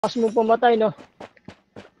Lakas mo pumatay, no?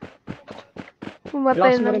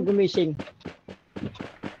 Pumatay Lakas mo na. rin gumising.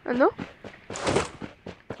 Ano?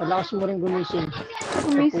 Lakas mo rin gumising.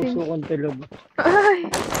 Gumising. Sa puso kong tulog. Ay!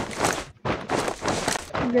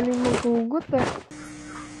 Ang galing mong hugot ah.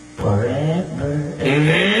 Forever.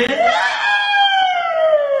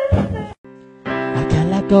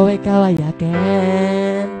 Akala ko ikaw ay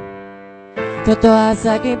akin, totoo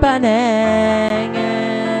sa aking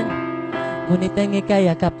paningin, ngunit ang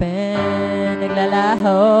ika'y yakapin,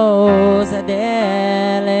 naglalaho sa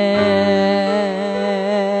dilim.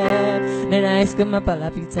 Ninais ko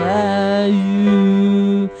mapalapit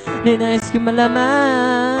sa'yo, ninais ko malaman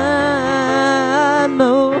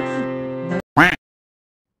mo.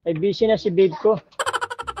 Ay, busy na si babe ko.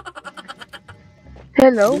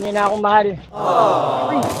 Hello? Hindi niya na ako mahal.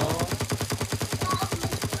 Uy.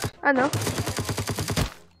 Ano?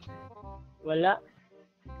 Wala.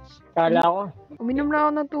 Kala ko. Uminom na ako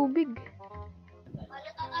ng tubig.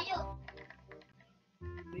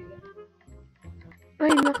 Ay,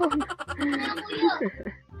 nako.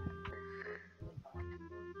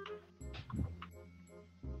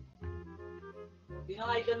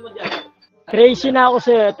 Crazy na ako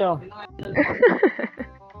sa'yo ito.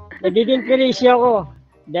 Nagiging crazy ako.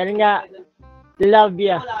 Dahil nga, love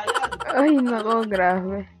ya. Ay, nako,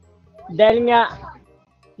 grabe. Dahil nga,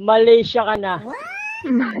 Malaysia ka na.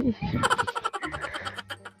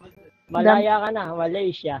 Malaya ka na,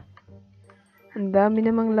 Malaysia. Ang dami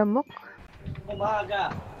namang lamok.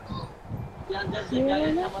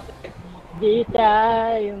 Di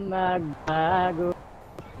tayo magbago.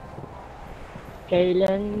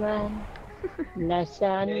 Kailanman,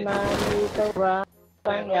 nasaan man ikaw ang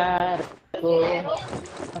pangarap ko.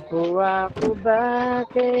 Ako ba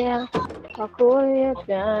kaya ako'y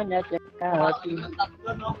nagkanat-hati.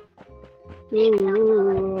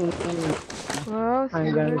 Wow,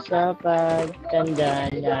 Hanggang sa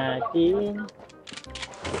pagtanda natin.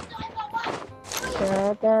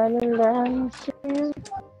 Sa tanong lang sa'yo,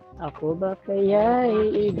 ako ba kaya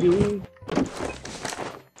iibig?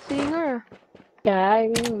 singer.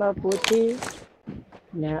 Kahit maputi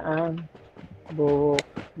na ang buhok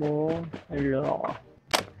mo, loko.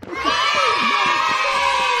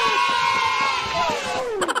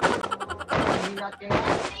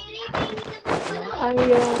 Ang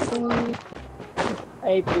iyong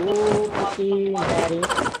ay puti na rin.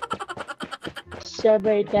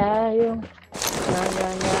 Sabay tayo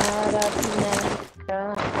mangangarap na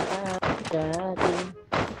dati.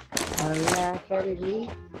 Ang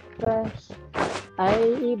nakalipas ay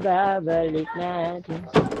ibabalik natin.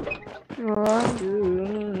 Wow,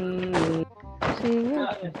 singer.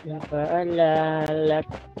 Napaalala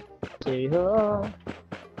ko sa'yo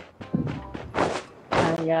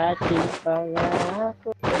ang ating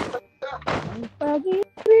pangako, ang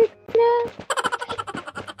pag-ibig na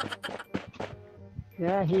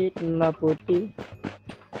kahit maputi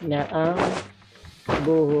na ang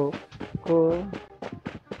buhok ko.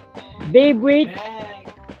 Babe, wait!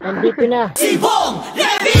 Nandito na. Si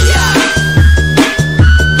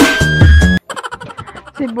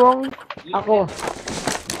Bong. Ako.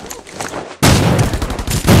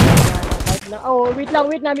 Oh, wait lang,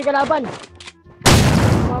 may kalaban.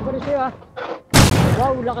 Mabaro siya, ah.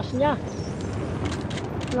 Wow, lakas niya.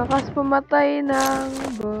 Lakas pumatay ng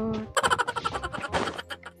bot.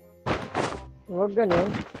 Huwag ganun.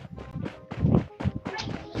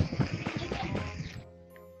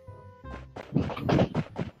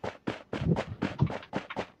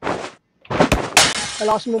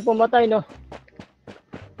 Lakas mo pumatay, no?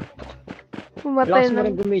 Pumatay Lakas mo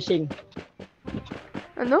rin ng... gumising.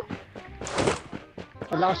 Ano?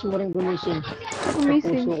 Lakas mo rin gumising.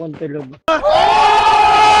 Gumising. Sa puso kong tulog.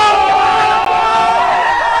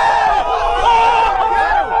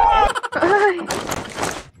 Ay!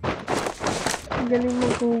 Ang galing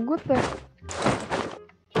mong hugot ah.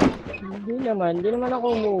 Hindi naman ako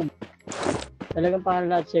umuug. Talagang para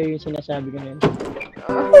lahat sa'yo yung sinasabi ko na yun.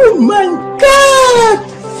 Oh my God!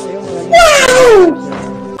 Wow!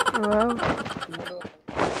 Wow.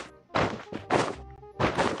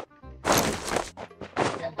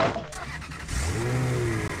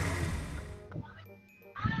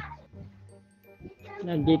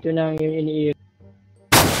 Nandito na yung iniiyak.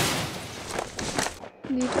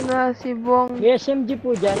 Dito na si Bong. May SMG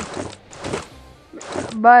po dyan.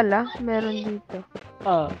 Bala, meron dito.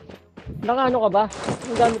 Ah. Naka-ano ka ba?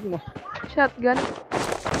 Ang gamit mo? Shotgun.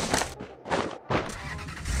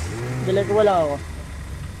 Dala ko wala ako.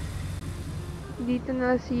 Dito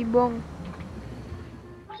na si Bong.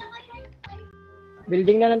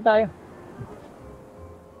 Building na lang tayo.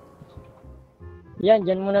 Yan,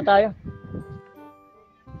 dyan muna tayo.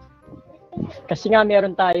 Kasi nga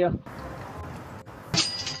meron tayo.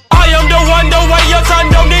 I am the one, the way your son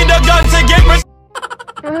don't need a gun to get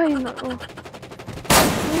Ay, nako.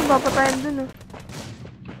 Ay, papatayan dun oh.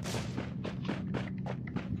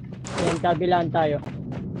 Yan, kabilaan tayo.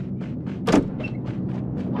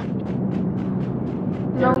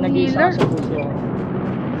 Long Meron nag-iisa healer? sa puso.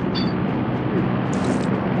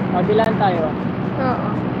 Kabilaan tayo ah. Oo.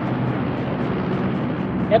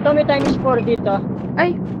 Ito may times 4 dito.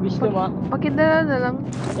 Ay, Gusto mo? pakidala na lang.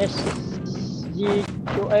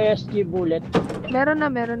 SG bullet. Meron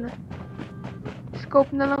na.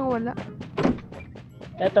 Scope na lang wala.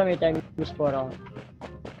 Ito may times 4 ako.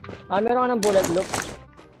 Meron ka ng bullet loop.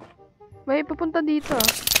 May papunta dito ah.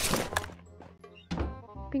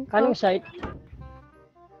 Pink Anong house. site?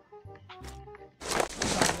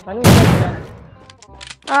 Anong site yan?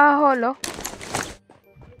 Holo.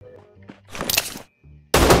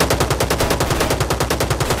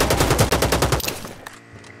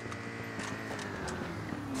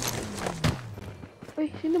 Uy,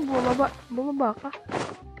 sino bumaba? Bumaba ka?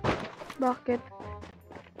 Bakit?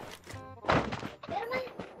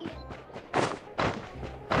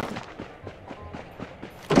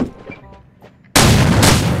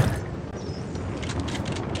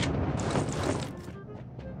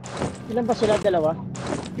 Ilan ba sila? Dalawa?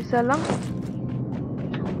 Isa lang?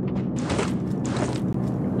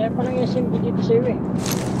 Kaya palang SMG dito sa iyo eh.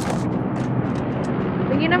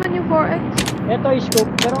 Tingin naman yung 4X. Ito yung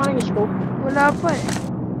scope. Meron ka ng scope. Wala pa eh.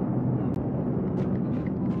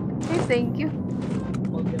 Hey, thank you.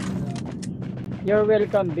 You're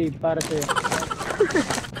welcome babe. Para sa'yo.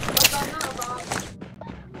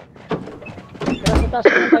 Pero sa taas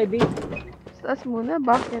mo tayo babe. Taas muna,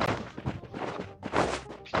 bakit?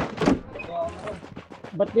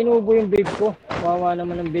 Ba't dinubo yung babe ko? Wawa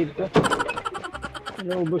naman ng babe ko.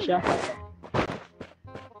 Dinubo siya.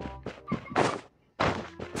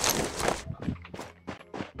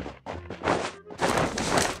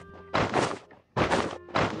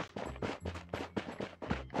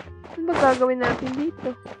 Ano ba gagawin natin dito?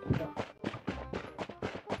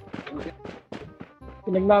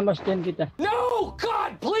 Pinagmamasdan kita. No!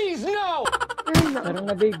 God, please, no! Ay, nako. Meron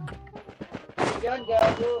na babe.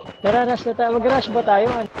 Tara, rush na tayo. Mag-rush ba tayo?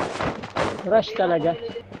 Rush talaga.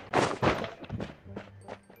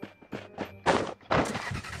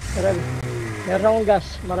 Tara, meron akong gas.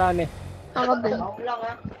 Marami. Ako din.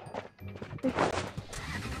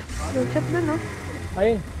 Yung shot dun, oh.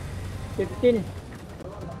 Ayun. 15.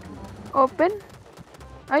 Open?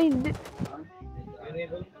 Ay, hindi.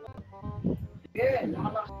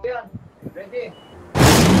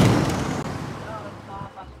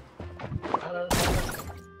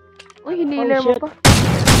 Uy, hiniler Oh, mo shit. pa.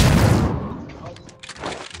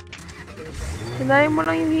 Sinayin mo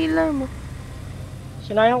lang yung healer mo.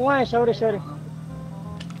 Sinayang ko nga eh. Sorry.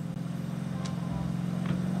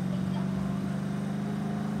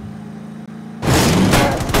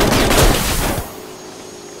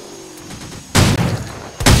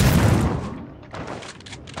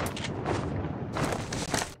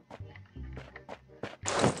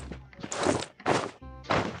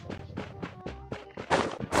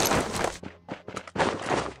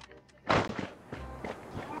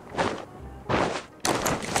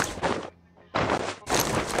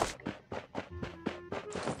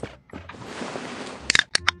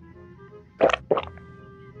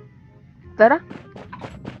 Tara.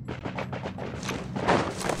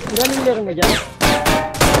 Ilan healer mo dyan?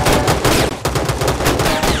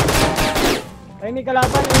 Ay, may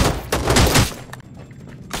kalaban eh.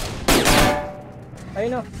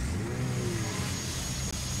 Ayun o.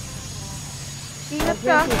 Ingat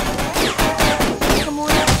ka. Ingat ka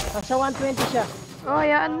muna. Nasa 120 siya. Oh,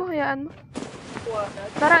 hayaan mo.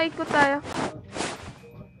 Tara, ikot tayo.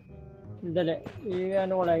 Dali.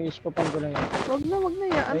 Ano ko lang, iskopan ko lang yun. Wag na.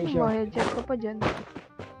 Hayaan Ay, mo. sure. Headshot ka pa dyan.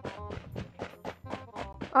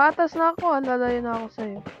 Atas na ako. Lalayo na ako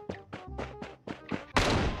sa'yo.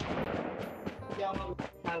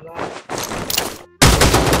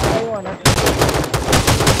 Ayaw na.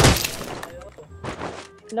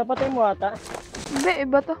 Napatay mo ata. Hindi,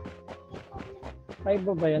 iba to. May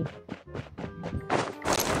iba ba yan?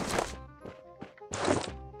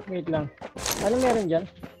 Wait lang. Ano meron dyan?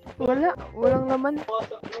 Walang laman.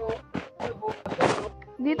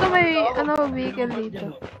 Dito may, vehicle dito.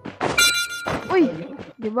 Uy!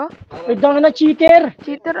 Diba? Wait lang na, cheater!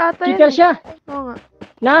 Cheater ata yan. Cheater siya! Oo nga.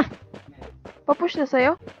 Na! Papush na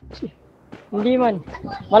sa'yo? Hindi man.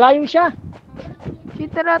 Malayo siya.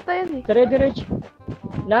 Cheater ata yan eh. Dire-diretso.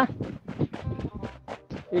 Na!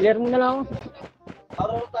 Clear mo na lang.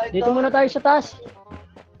 Dito muna tayo sa taas.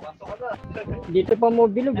 Dito pa mo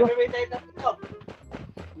bilog oh.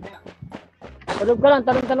 Sa loob ka lang,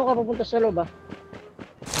 tanong-tanong ka papunta sa loob, ah.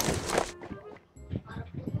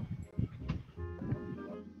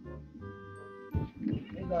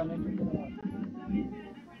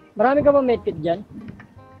 Marami ka ba medkit dyan?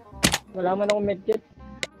 Wala man akong medkit.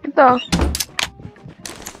 Ito.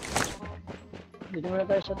 Dito muna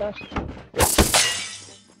tayo sa taas.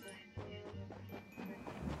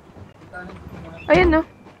 Ayun no.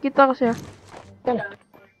 Kita ko siya.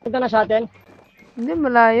 Punta na sa atin. Hindi,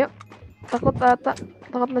 malayo. Takot ata.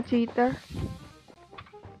 Takot na cheater.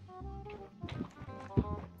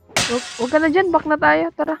 Huwag ka na dyan. Back na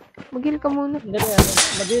tayo. Tara. Mag-heal ka muna. Hindi na yan.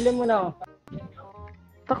 Mag-healing muna ako.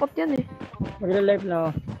 Takot yan eh. Mag-relive na ako.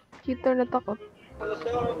 Cheater na takot.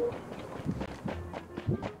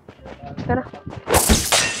 Tara.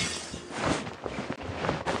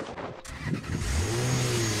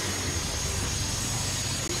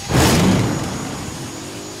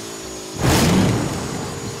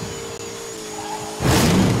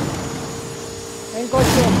 Ayun,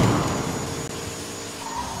 kotse.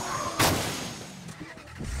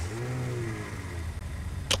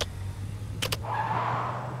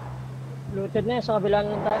 Looted na yan. Sa kabila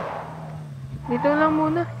lang tayo. Dito lang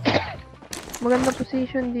muna. Maganda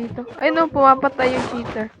position dito. Ay no, pumapatay yung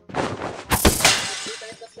cheater.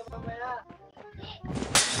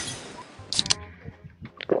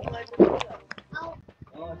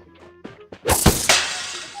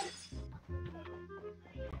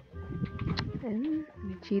 Ayun,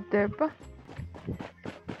 may cheater pa.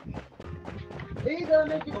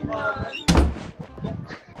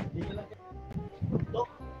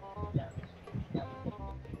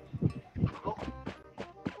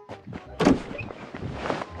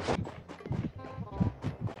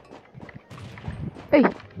 Ay,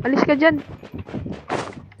 alis ka dyan.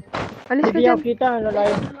 Alis ka Hindi dyan. ako kita.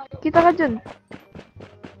 Nalayo. Kita ka dyan.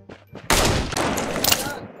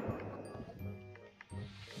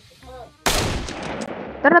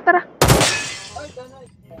 Tara, tara.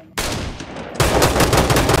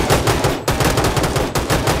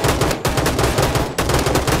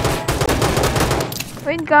 Oh,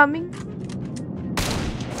 incoming.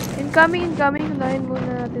 Incoming. Unahin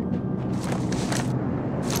muna natin.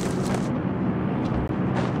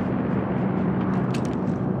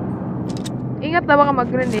 Ingat na baka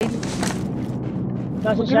mag-grenade.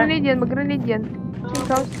 Nasa siya. Mag-grenade yan. Check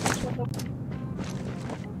house.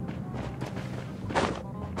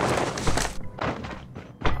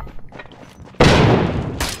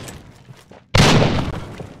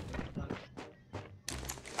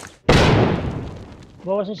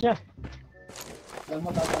 Bawas na siya.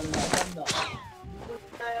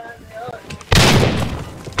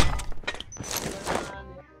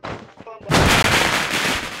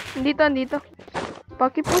 Andito.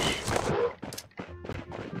 Paki-push.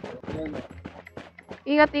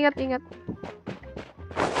 Ingat.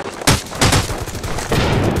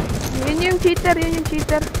 Yun yung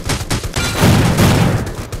cheater.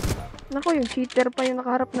 Naku, yung cheater pa yung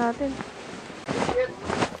nakaharap natin.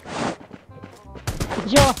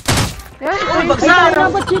 Diyo. Yan, ito Ay, yung cheater.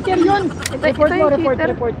 ay, ba't cheater yun? Ito Report mo, yung report.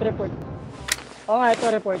 cheater. Oo nga, ito,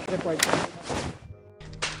 report.